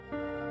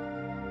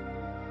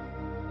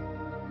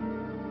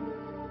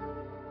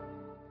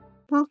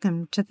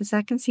Welcome to the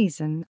second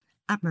season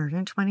of Murder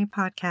in 20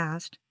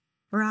 podcast,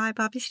 where I,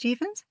 Bobby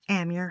Stevens,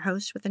 am your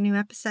host with a new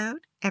episode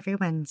every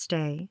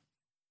Wednesday.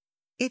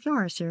 If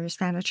you're a serious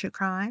fan of true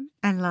crime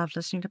and love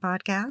listening to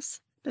podcasts,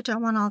 but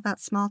don't want all that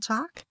small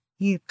talk,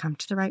 you've come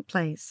to the right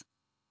place.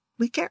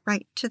 We get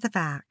right to the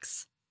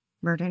facts.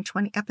 Murder in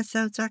 20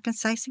 episodes are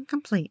concise and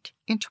complete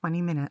in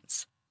 20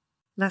 minutes.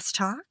 Less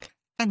talk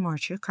and more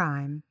true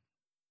crime.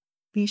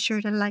 Be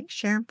sure to like,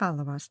 share, and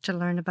follow us to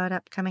learn about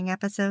upcoming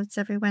episodes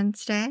every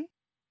Wednesday.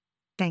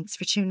 Thanks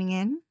for tuning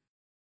in.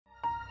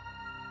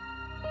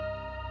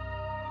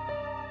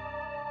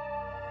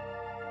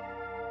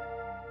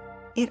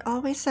 It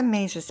always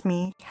amazes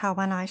me how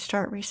when I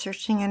start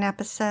researching an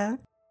episode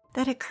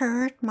that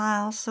occurred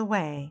miles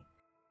away,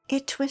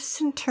 it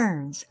twists and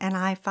turns and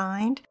I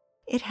find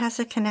it has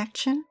a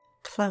connection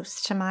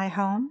close to my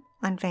home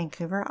on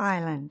Vancouver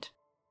Island.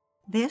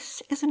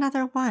 This is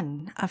another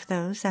one of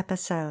those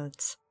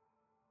episodes.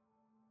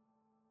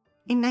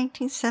 In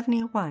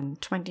 1971,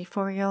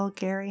 24-year-old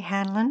Gary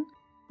Hanlon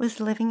was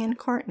living in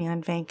Courtenay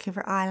on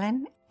Vancouver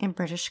Island in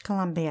British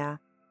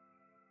Columbia.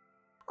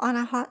 On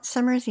a hot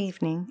summer's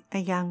evening, a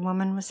young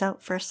woman was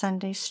out for a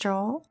Sunday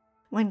stroll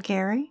when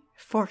Gary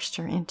forced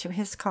her into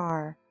his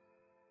car.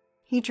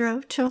 He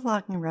drove to a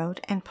logging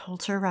road and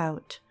pulled her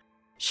out.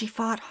 She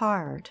fought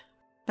hard,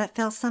 but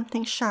felt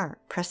something sharp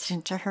pressed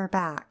into her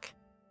back.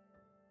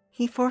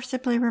 He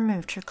forcibly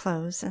removed her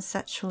clothes and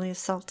sexually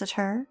assaulted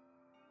her.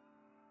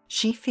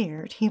 She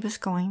feared he was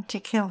going to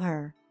kill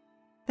her,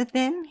 but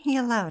then he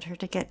allowed her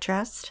to get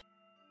dressed,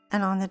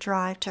 and on the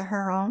drive to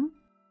her home,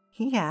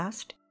 he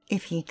asked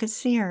if he could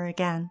see her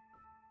again.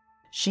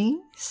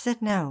 She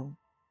said no.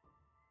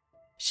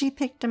 She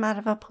picked him out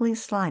of a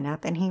police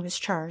lineup and he was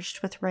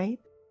charged with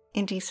rape,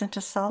 indecent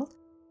assault,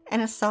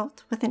 and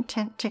assault with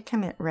intent to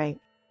commit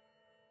rape.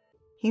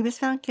 He was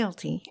found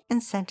guilty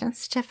and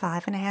sentenced to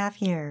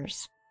 5.5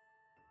 years.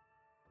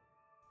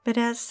 But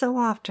as so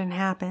often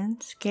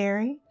happens,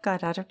 Gary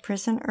got out of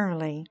prison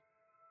early.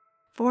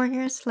 4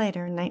 years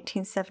later, in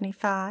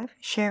 1975,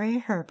 Sherry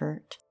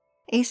Herbert,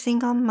 a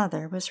single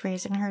mother, was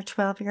raising her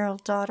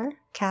 12-year-old daughter,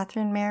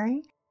 Catherine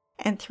Mary,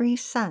 and 3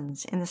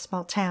 sons in the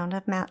small town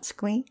of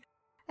Matsqui,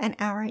 an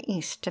hour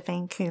east of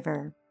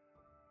Vancouver.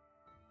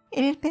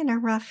 It had been a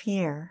rough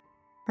year.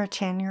 Her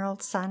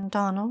 10-year-old son,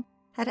 Donald,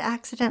 had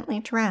accidentally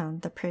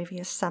drowned the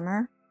previous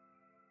summer.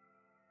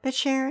 But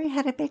Sherry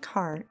had a big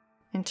heart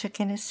and took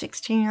in a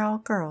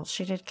 16-year-old girl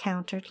she'd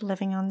encountered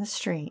living on the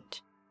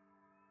street.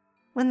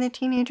 When the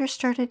teenager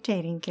started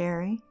dating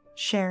Gary,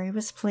 Sherry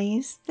was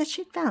pleased that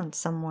she'd found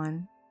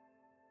someone.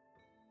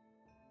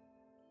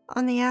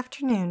 On the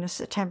afternoon of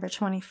September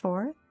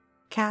 24th,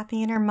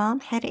 Kathy and her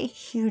mom had a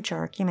huge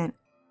argument.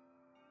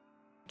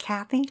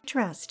 Kathy,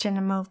 dressed in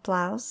a mauve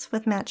blouse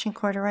with matching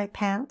corduroy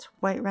pants,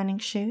 white running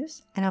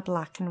shoes, and a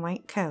black and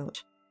white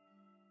coat.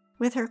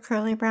 With her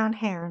curly brown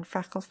hair and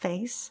freckled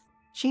face,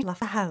 she left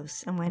the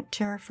house and went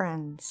to her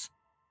friends.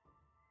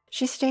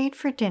 She stayed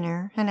for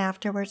dinner and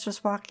afterwards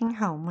was walking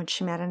home when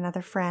she met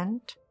another friend.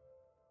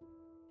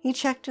 He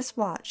checked his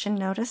watch and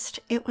noticed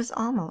it was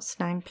almost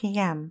 9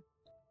 p.m.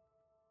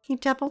 He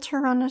doubled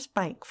her on his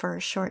bike for a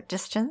short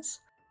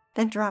distance,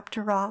 then dropped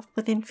her off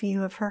within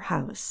view of her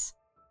house.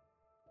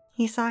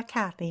 He saw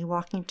Kathy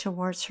walking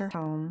towards her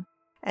home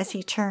as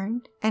he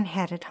turned and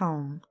headed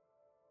home.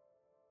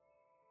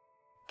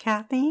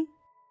 Kathy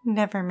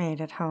never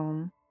made it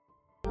home.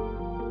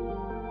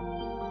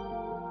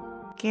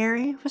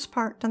 Gary was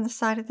parked on the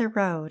side of the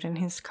road in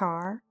his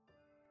car.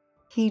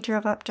 He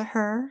drove up to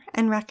her,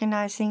 and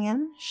recognizing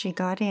him, she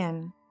got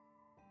in.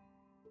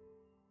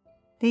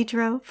 They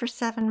drove for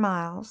 7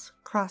 miles,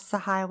 crossed the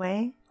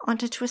highway,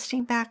 onto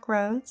twisting back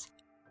roads,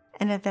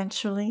 and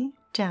eventually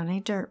down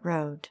a dirt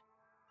road.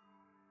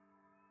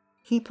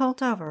 He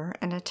pulled over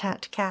and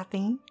attacked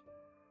Kathy.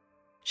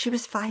 She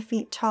was 5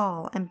 feet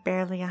tall and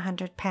barely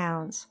 100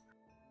 pounds,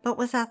 but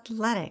was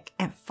athletic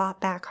and fought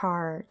back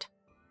hard.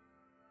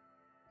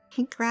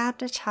 He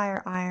grabbed a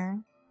tire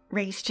iron,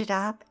 raised it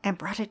up, and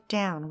brought it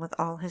down with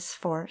all his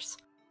force,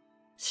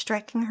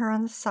 striking her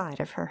on the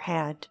side of her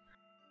head,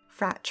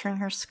 fracturing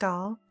her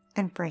skull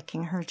and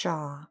breaking her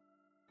jaw.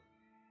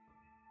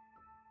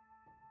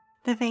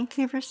 The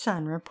Vancouver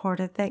Sun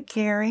reported that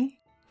Gary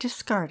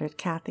discarded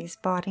Kathy's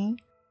body,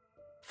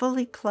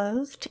 fully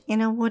clothed,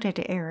 in a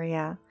wooded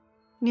area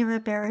near a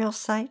burial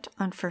site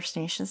on First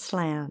Nations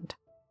land.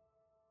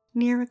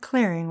 Near a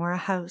clearing where a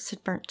house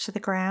had burnt to the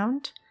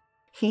ground,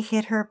 he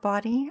hid her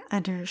body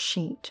under a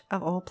sheet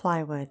of old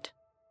plywood.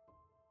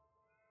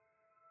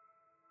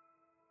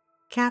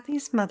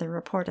 Kathy's mother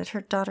reported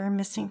her daughter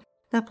missing.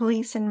 The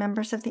police and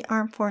members of the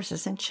armed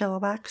forces in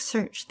Chilliwack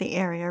searched the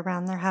area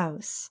around their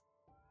house.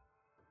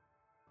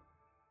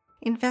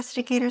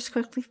 Investigators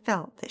quickly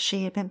felt that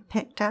she had been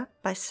picked up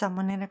by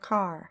someone in a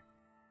car,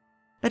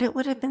 but it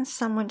would have been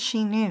someone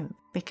she knew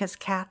because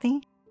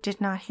Kathy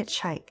did not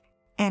hitchhike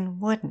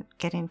and wouldn't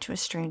get into a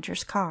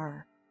stranger's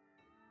car.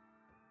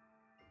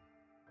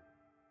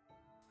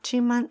 2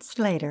 months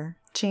later,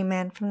 2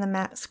 men from the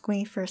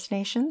Matsqui First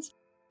Nations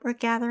were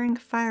gathering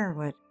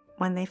firewood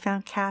when they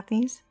found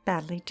Kathy's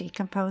badly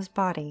decomposed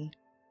body.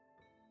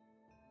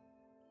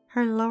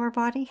 Her lower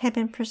body had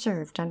been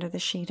preserved under the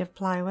sheet of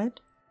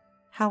plywood.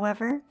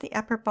 However, the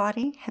upper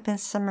body had been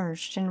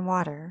submerged in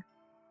water.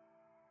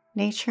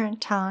 Nature and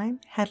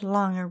time had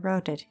long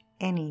eroded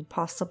any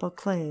possible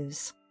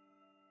clues.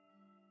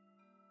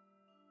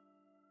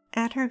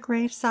 At her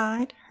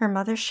graveside, her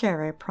mother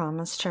Sherry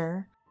promised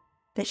her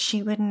that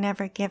she would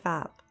never give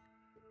up,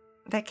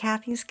 that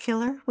Kathy's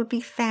killer would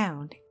be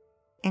found,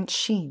 and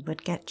she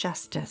would get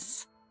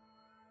justice.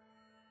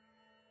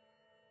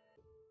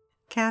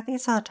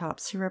 Kathy's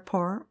autopsy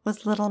report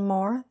was little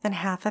more than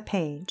half a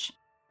page,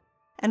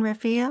 and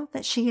revealed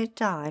that she had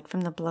died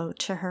from the blow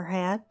to her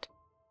head.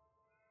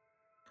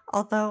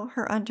 Although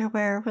her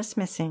underwear was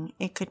missing,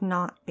 it could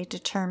not be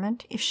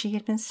determined if she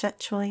had been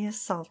sexually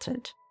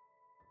assaulted.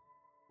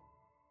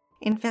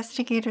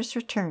 Investigators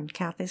returned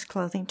Kathy's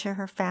clothing to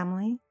her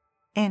family,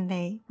 and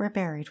they were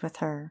buried with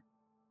her.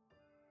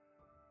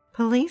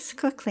 Police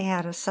quickly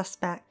had a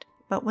suspect,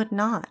 but would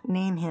not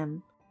name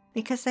him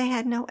because they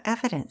had no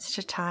evidence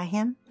to tie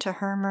him to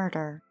her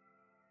murder.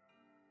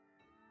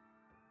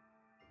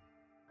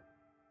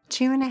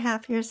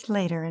 2.5 years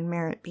later in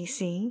Merritt,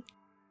 BC,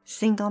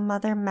 single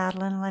mother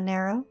Madeline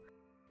Lanero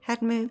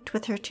had moved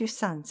with her 2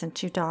 sons and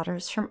 2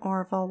 daughters from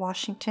Oroville,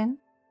 Washington,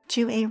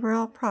 to a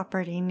rural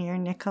property near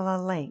Nicola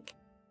Lake.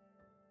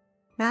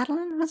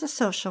 Madeline was a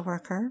social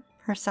worker,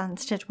 her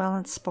sons did well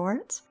in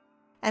sports,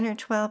 and her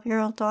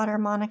 12-year-old daughter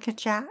Monica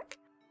Jack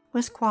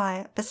was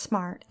quiet but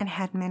smart and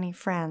had many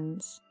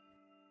friends.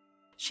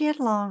 She had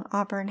long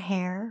auburn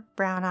hair,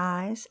 brown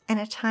eyes, and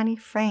a tiny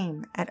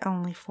frame at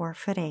only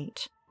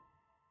 4'8".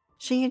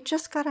 She had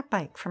just got a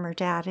bike from her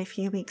dad a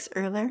few weeks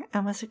earlier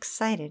and was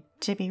excited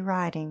to be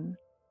riding.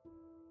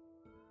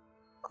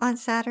 On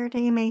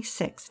Saturday, May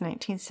 6,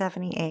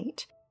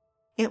 1978,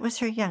 it was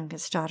her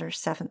youngest daughter's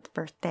 7th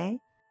birthday,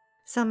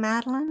 so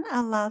Madeline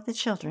allowed the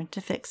children to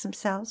fix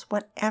themselves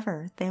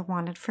whatever they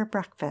wanted for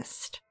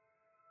breakfast.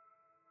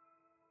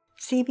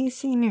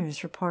 CBC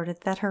News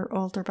reported that her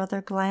older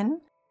brother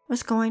Glenn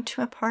was going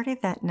to a party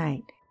that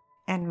night,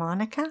 and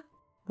Monica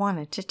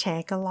wanted to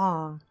tag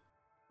along.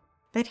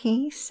 But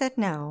he said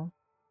no,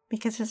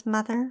 because his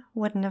mother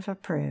wouldn't have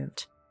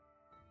approved.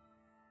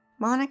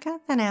 Monica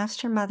then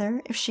asked her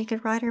mother if she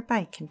could ride her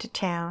bike into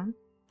town,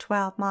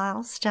 12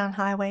 miles down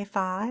Highway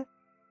 5,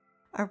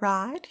 a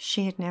ride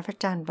she had never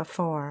done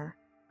before.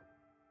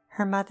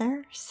 Her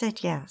mother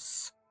said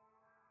yes.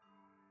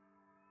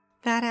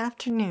 That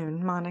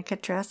afternoon, Monica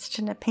dressed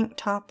in a pink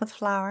top with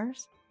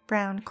flowers,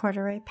 brown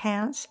corduroy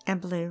pants,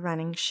 and blue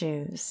running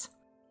shoes,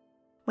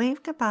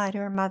 waved goodbye to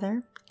her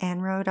mother,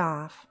 and rode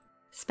off,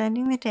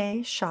 spending the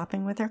day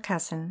shopping with her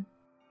cousin.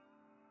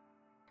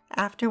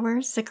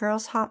 Afterwards, the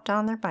girls hopped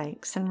on their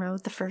bikes and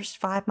rode the first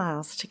 5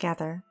 miles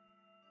together.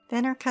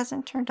 Then her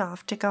cousin turned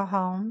off to go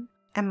home,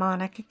 and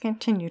Monica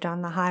continued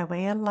on the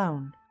highway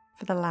alone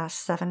for the last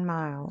 7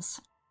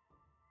 miles.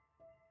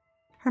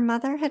 Her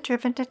mother had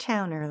driven to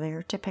town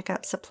earlier to pick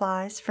up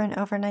supplies for an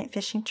overnight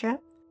fishing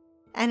trip,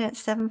 and at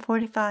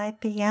 7:45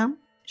 p.m.,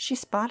 she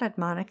spotted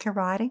Monica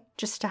riding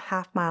just a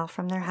half-mile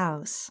from their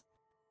house.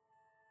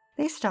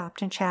 They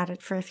stopped and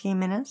chatted for a few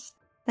minutes,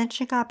 then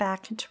she got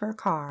back into her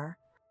car.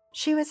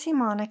 She would see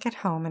Monica at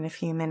home in a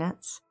few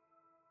minutes.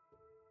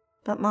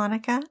 But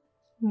Monica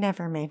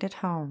never made it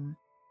home.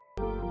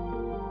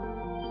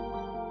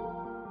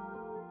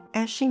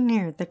 As she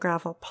neared the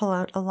gravel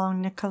pullout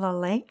along Nicola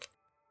Lake,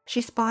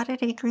 she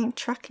spotted a green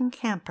truck and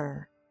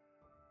camper.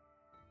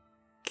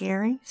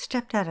 Gary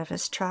stepped out of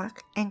his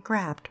truck and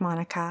grabbed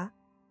Monica.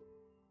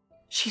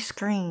 She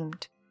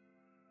screamed.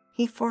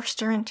 He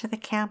forced her into the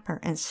camper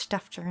and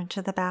stuffed her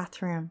into the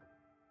bathroom.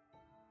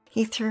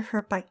 He threw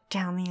her bike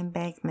down the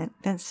embankment,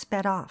 then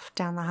sped off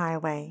down the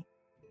highway.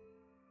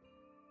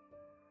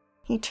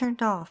 He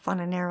turned off on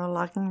a narrow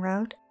logging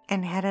road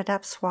and headed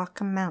up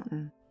Swacum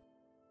Mountain,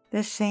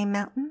 the same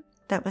mountain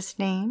that was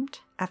named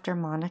after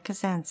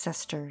Monica's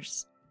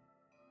ancestors.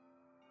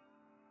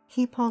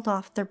 He pulled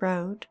off the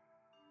road,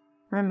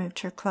 removed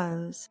her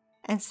clothes,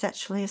 and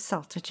sexually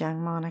assaulted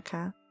young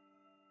Monica.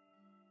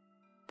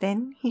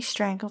 Then he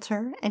strangled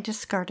her and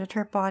discarded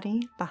her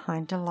body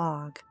behind a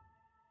log.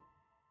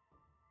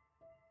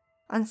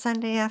 On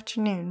Sunday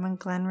afternoon, when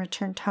Glenn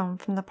returned home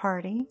from the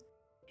party,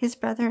 his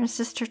brother and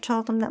sister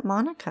told him that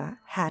Monica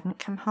hadn't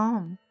come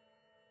home.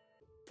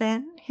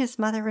 Then his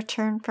mother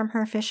returned from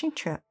her fishing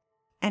trip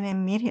and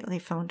immediately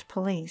phoned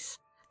police,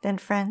 then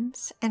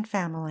friends and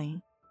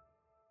family.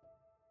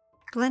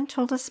 Glenn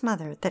told his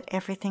mother that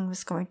everything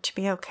was going to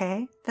be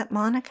okay, that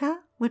Monica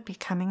would be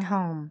coming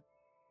home.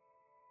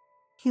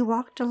 He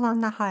walked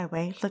along the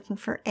highway looking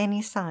for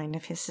any sign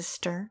of his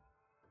sister.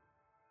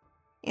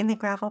 In the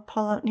gravel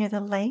pullout near the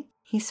lake,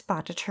 he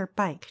spotted her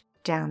bike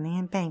down the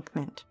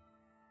embankment.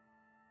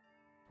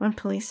 When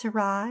police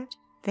arrived,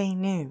 they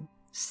knew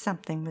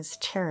something was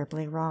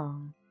terribly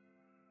wrong.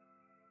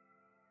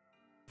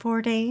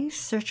 4 days,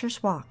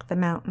 searchers walked the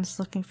mountains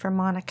looking for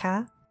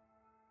Monica.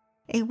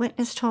 A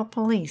witness told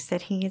police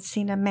that he had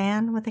seen a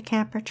man with a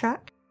camper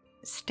truck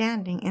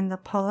standing in the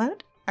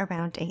pullout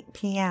around 8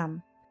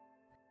 p.m.,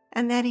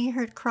 and that he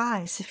heard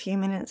cries a few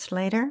minutes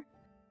later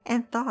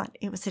and thought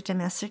it was a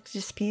domestic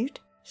dispute,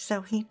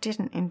 so he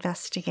didn't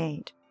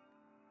investigate.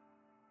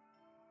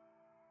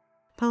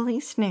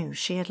 Police knew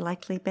she had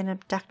likely been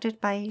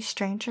abducted by a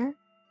stranger,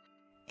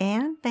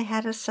 and they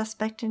had a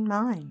suspect in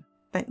mind,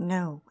 but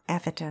no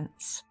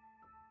evidence.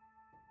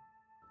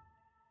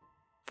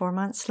 4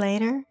 months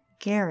later,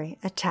 Gary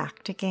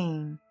attacked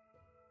again.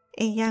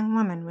 A young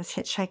woman was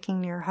hitchhiking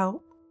near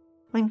Hope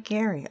when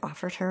Gary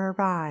offered her a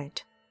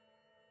ride.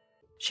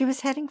 She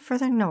was heading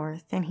further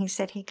north, and he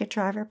said he could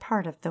drive her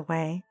part of the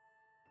way.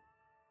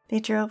 They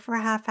drove for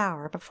a half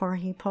hour before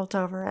he pulled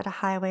over at a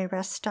highway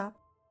rest stop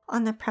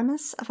on the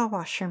premise of a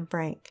washroom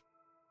break.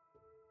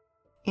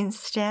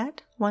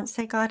 Instead, once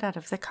they got out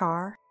of the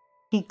car,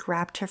 he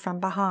grabbed her from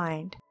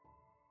behind,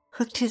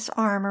 hooked his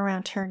arm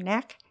around her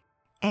neck,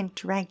 and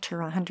dragged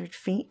her 100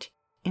 feet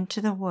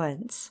into the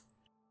woods.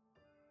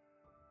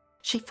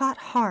 She fought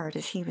hard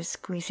as he was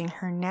squeezing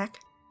her neck,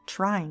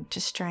 trying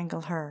to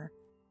strangle her.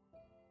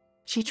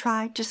 She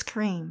tried to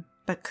scream,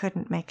 but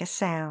couldn't make a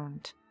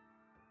sound.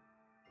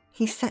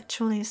 He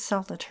sexually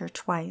assaulted her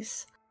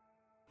twice,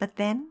 but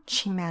then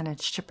she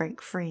managed to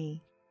break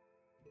free.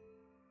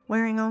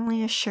 Wearing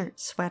only a shirt,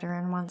 sweater,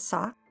 and one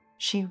sock,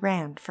 she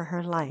ran for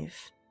her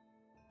life,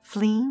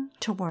 fleeing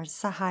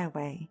towards the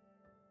highway.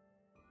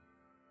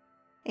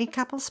 A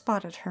couple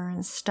spotted her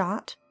and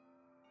stopped.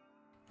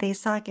 They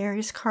saw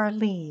Gary's car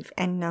leave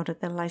and noted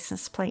the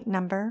license plate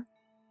number.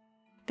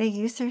 They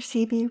used their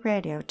CB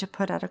radio to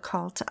put out a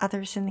call to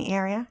others in the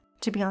area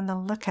to be on the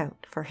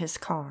lookout for his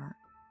car.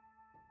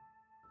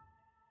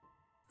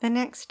 The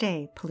next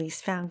day,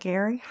 police found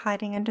Gary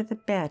hiding under the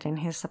bed in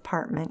his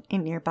apartment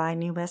in nearby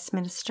New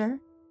Westminster.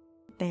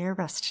 They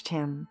arrested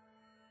him.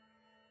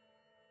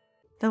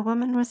 The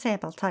woman was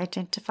able to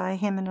identify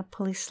him in a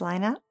police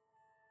lineup.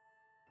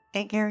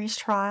 At Gary's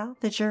trial,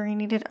 the jury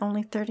needed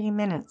only 30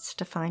 minutes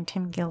to find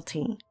him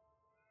guilty.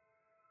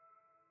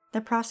 The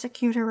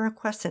prosecutor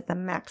requested the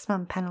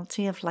maximum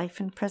penalty of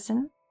life in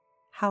prison.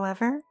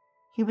 However,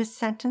 he was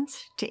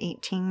sentenced to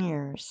 18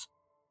 years.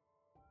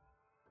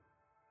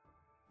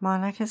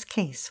 Monica's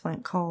case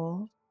went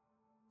cold.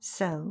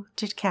 So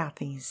did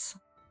Kathy's.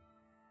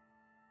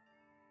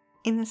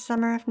 In the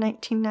summer of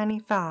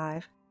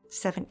 1995,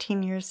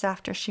 17 years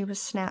after she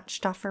was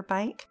snatched off her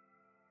bike,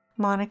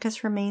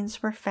 Monica's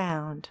remains were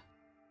found,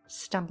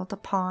 stumbled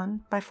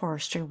upon by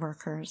forestry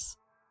workers.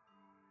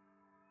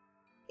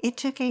 It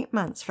took 8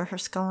 months for her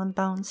skull and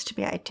bones to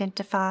be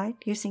identified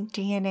using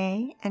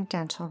DNA and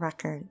dental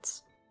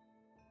records.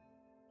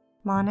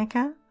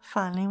 Monica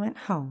finally went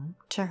home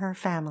to her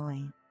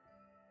family.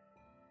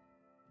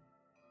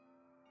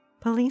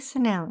 Police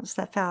announced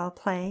that foul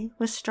play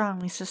was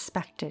strongly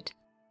suspected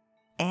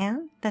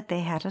and that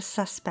they had a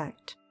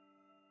suspect.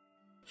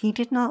 He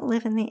did not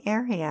live in the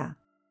area,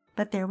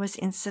 but there was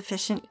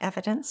insufficient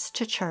evidence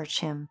to charge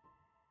him.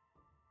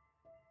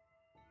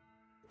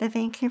 The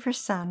Vancouver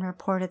Sun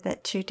reported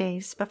that 2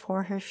 days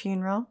before her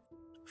funeral,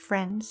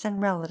 friends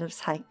and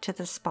relatives hiked to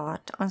the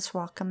spot on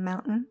Swalcombe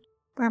Mountain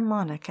where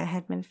Monica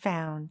had been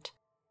found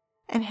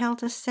and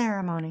held a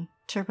ceremony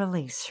to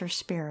release her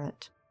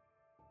spirit.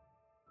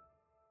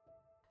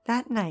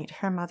 That night,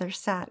 her mother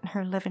sat in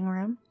her living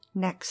room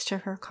next to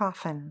her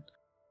coffin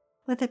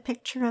with a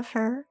picture of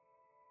her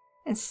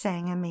and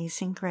sang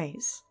Amazing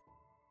Grace.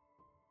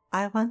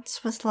 I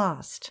once was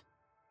lost,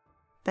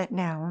 but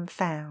now am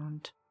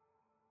found.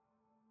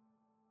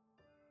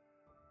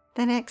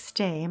 The next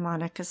day,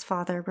 Monica's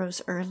father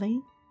rose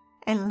early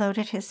and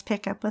loaded his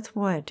pickup with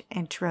wood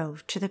and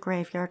drove to the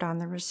graveyard on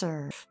the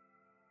reserve.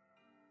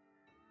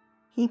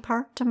 He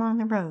parked among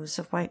the rows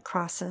of white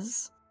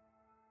crosses.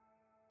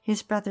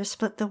 His brother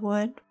split the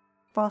wood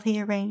while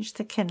he arranged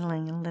the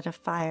kindling and lit a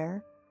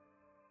fire.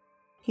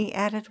 He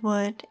added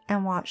wood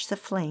and watched the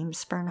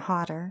flames burn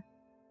hotter,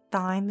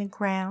 thawing the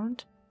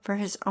ground for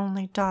his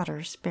only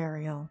daughter's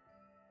burial.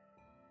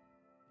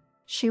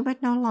 She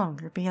would no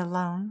longer be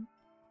alone.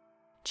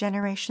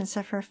 Generations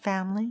of her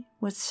family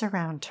would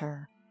surround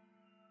her.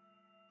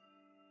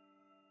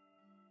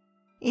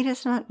 It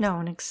is not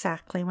known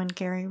exactly when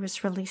Gary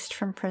was released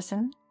from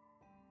prison,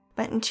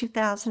 but in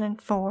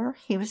 2004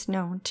 he was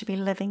known to be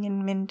living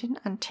in Minden,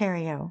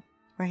 Ontario,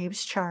 where he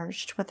was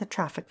charged with a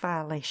traffic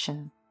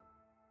violation.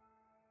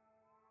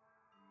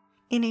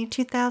 In a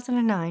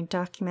 2009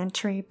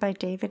 documentary by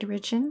David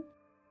Ridgen,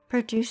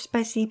 produced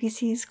by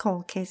CBC's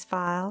Cold Case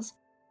Files,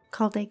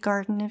 called A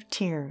Garden of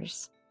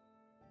Tears,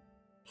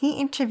 he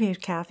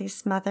interviewed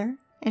Kathy's mother,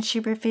 and she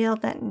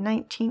revealed that in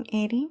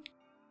 1980,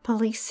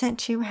 police sent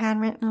 2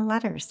 handwritten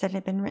letters that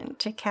had been written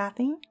to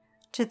Kathy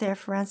to their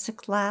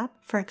forensic lab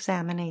for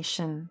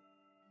examination.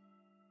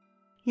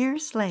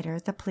 Years later,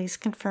 the police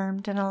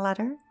confirmed in a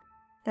letter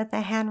that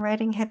the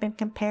handwriting had been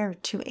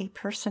compared to a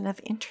person of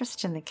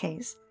interest in the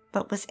case,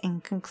 but was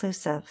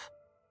inconclusive.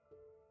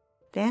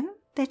 Then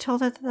they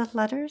told her that the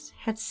letters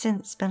had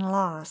since been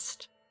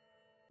lost.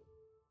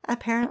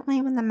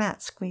 Apparently, when the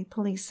Matsqui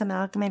police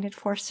amalgamated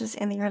forces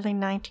in the early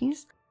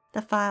 90s,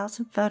 the files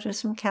and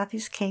photos from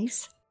Kathy's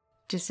case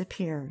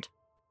disappeared.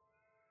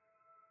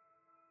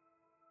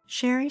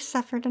 Sherry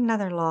suffered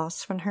another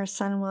loss when her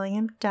son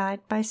William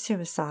died by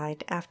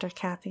suicide after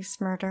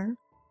Kathy's murder.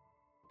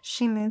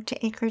 She moved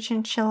to acreage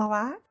in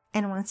Chilliwack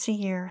and once a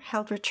year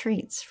held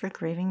retreats for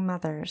grieving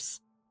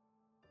mothers.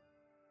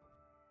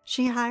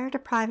 She hired a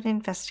private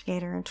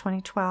investigator in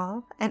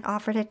 2012 and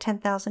offered a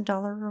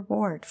 $10,000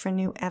 reward for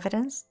new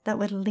evidence that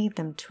would lead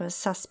them to a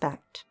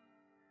suspect.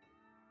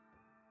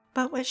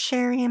 But what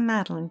Sherry and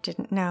Madeline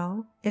didn't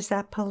know is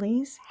that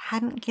police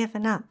hadn't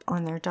given up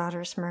on their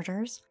daughter's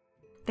murders.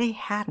 They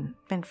hadn't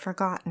been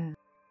forgotten.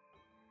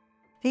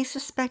 They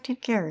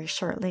suspected Gary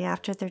shortly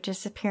after their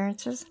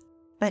disappearances,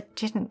 but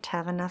didn't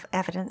have enough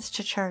evidence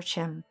to charge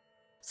him.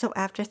 So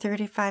after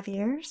 35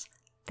 years,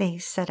 they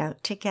set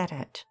out to get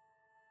it.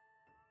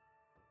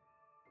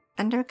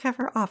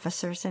 Undercover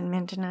officers in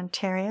Minden,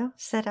 Ontario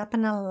set up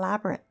an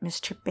elaborate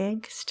Mr.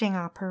 Big sting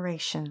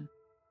operation.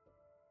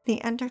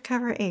 The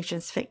undercover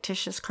agent's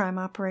fictitious crime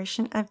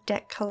operation of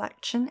debt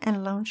collection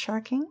and loan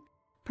sharking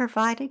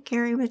provided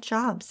Gary with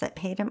jobs that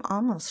paid him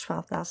almost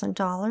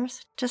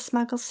 $12,000 to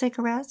smuggle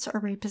cigarettes or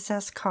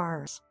repossess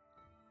cars.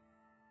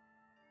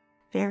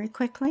 Very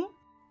quickly,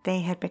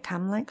 they had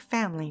become like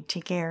family to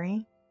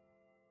Gary.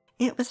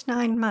 It was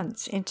 9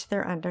 months into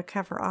their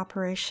undercover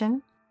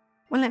operation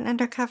when an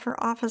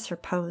undercover officer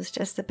posed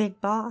as the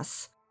big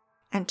boss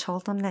and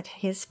told them that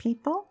his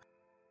people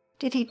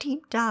did a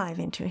deep dive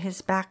into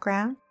his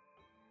background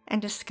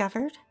and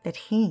discovered that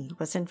he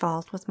was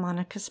involved with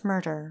Monica's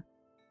murder.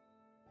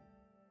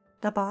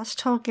 The boss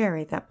told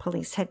Gary that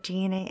police had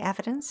DNA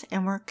evidence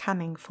and were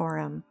coming for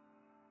him.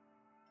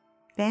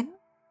 Then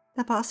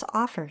the boss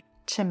offered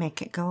to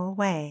make it go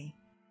away.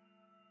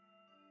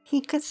 He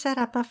could set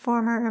up a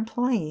former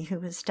employee who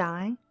was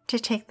dying to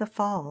take the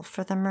fall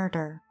for the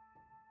murder.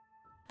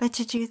 But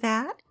to do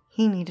that,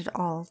 he needed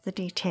all the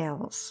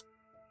details.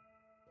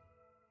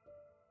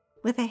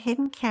 With a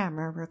hidden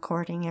camera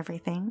recording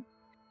everything,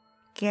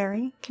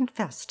 Gary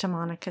confessed to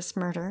Monica's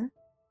murder.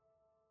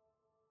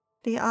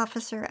 The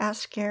officer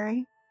asked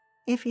Gary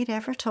if he'd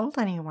ever told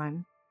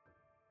anyone,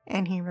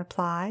 and he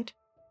replied,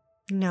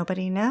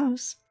 "Nobody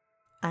knows,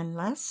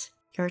 unless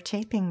you're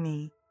taping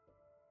me."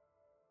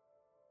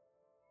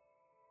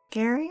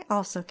 Gary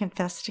also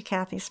confessed to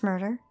Kathy's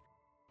murder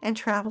and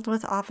traveled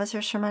with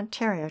officers from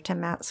Ontario to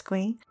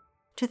Matsqui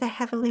to the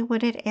heavily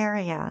wooded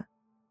area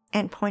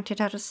and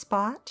pointed out a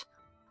spot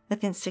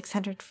within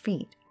 600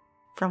 feet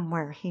from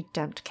where he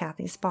dumped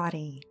Kathy's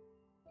body.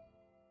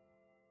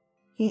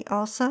 He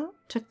also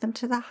took them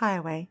to the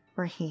highway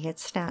where he had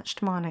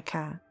snatched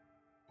Monica.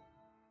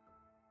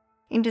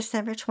 In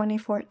December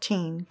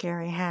 2014,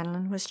 Gary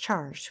Hanlon was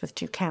charged with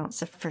 2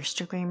 counts of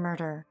first-degree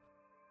murder.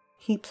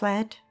 He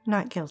pled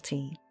not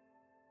guilty.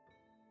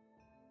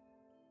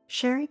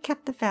 Sherry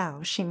kept the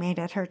vow she made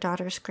at her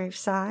daughter's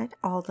graveside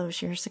all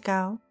those years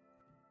ago.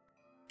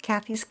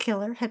 Kathy's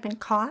killer had been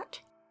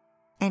caught,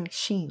 and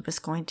she was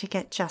going to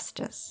get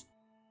justice.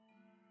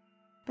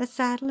 But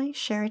sadly,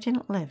 Sherry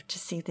didn't live to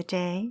see the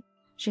day.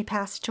 She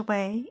passed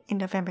away in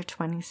November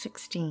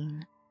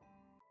 2016.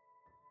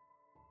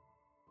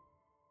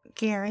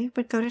 Gary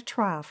would go to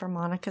trial for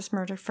Monica's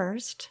murder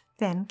first,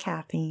 then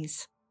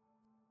Kathy's.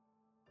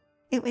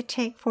 It would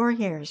take 4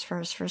 years for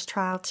his first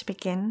trial to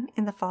begin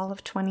in the fall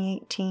of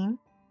 2018.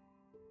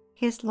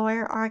 His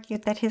lawyer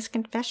argued that his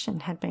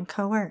confession had been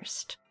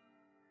coerced.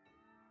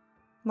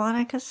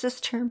 Monica's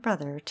sister and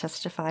brother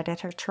testified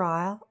at her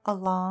trial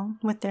along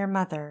with their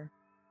mother.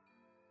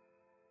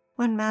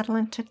 When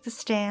Madeline took the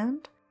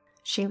stand,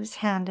 she was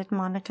handed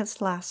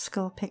Monica's last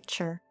school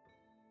picture.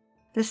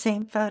 The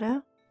same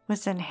photo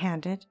was then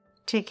handed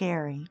to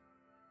Gary.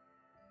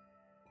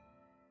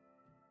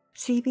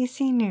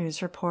 CBC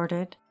News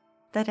reported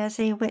that as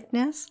a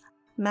witness,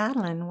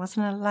 Madeline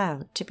wasn't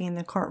allowed to be in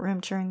the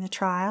courtroom during the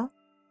trial,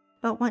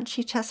 but once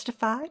she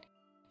testified,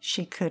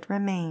 she could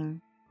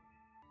remain.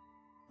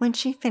 When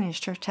she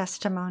finished her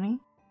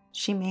testimony,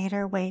 she made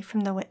her way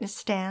from the witness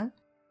stand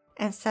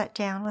and sat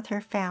down with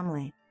her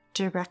family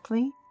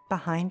directly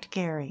behind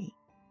Gary.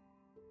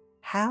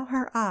 How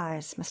her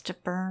eyes must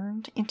have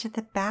burned into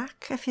the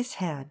back of his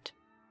head.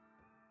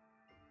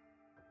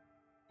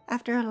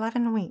 After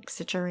 11 weeks,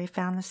 the jury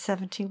found the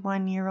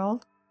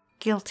 71-year-old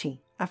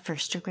guilty of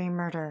first-degree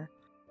murder,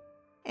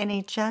 and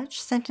a judge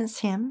sentenced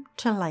him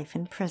to life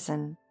in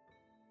prison.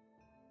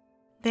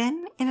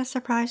 Then, in a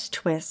surprise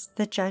twist,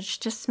 the judge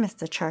dismissed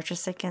the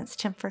charges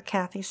against him for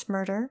Kathy's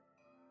murder,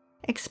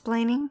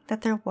 explaining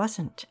that there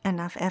wasn't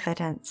enough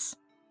evidence.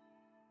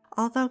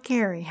 Although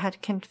Gary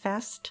had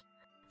confessed,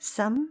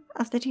 some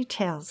of the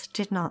details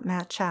did not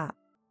match up.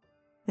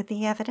 With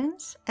the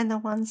evidence and the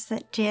ones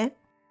that did,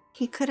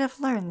 he could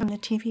have learned from the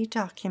TV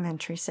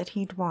documentaries that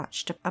he'd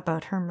watched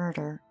about her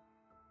murder.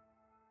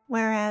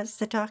 Whereas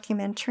the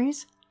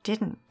documentaries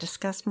didn't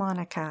discuss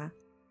Monica,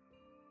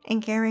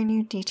 and Gary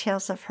knew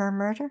details of her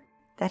murder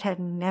that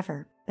had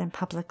never been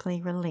publicly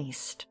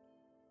released.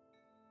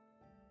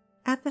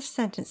 At the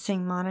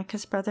sentencing,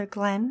 Monica's brother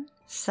Glenn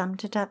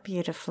summed it up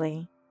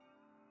beautifully,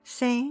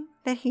 saying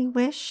that he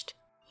wished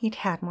he'd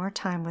had more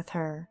time with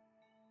her,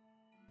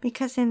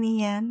 because in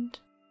the end,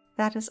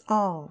 that is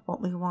all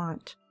what we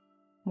want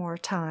more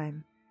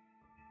time.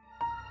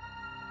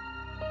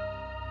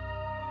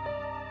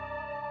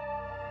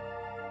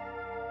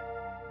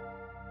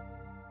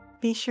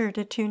 Be sure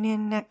to tune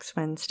in next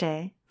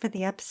Wednesday for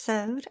the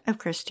episode of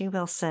Christy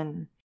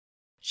Wilson.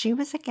 She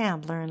was a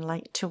gambler and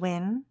liked to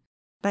win,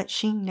 but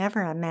she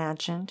never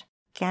imagined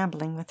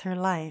gambling with her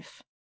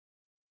life.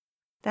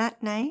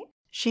 That night,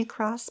 she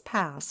crossed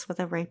paths with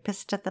a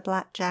rapist at the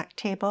blackjack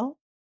table.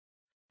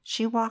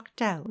 She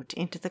walked out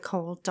into the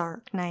cold,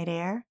 dark night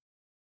air,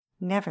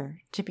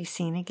 never to be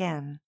seen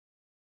again.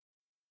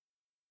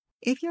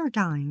 If you're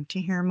dying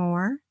to hear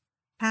more,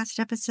 past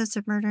episodes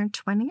of Murder in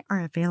 20 are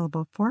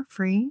available for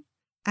free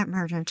at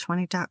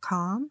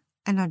murderin20.com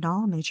and on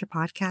all major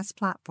podcast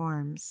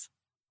platforms.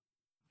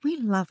 We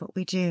love what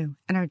we do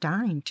and are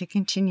dying to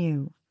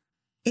continue.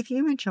 If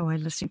you enjoy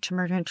listening to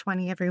Murder in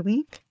 20 every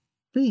week,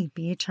 we'd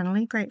be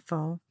eternally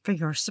grateful for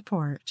your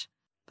support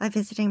by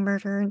visiting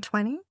Murder in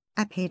 20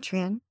 at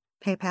Patreon,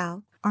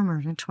 PayPal, or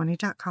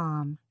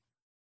murderin20.com.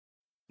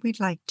 We'd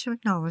like to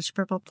acknowledge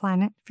Purple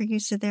Planet for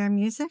use of their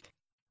music,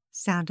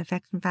 sound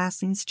effects from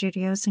Vaseline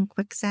Studios and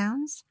Quick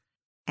Sounds,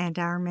 and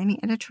our many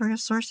editorial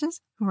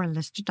sources who are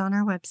listed on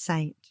our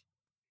website.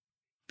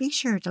 Be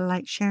sure to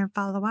like, share, and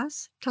follow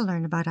us to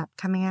learn about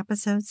upcoming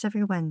episodes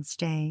every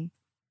Wednesday.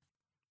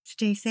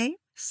 Stay safe,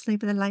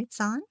 sleep with the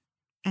lights on,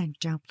 and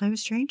don't play with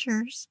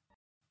strangers.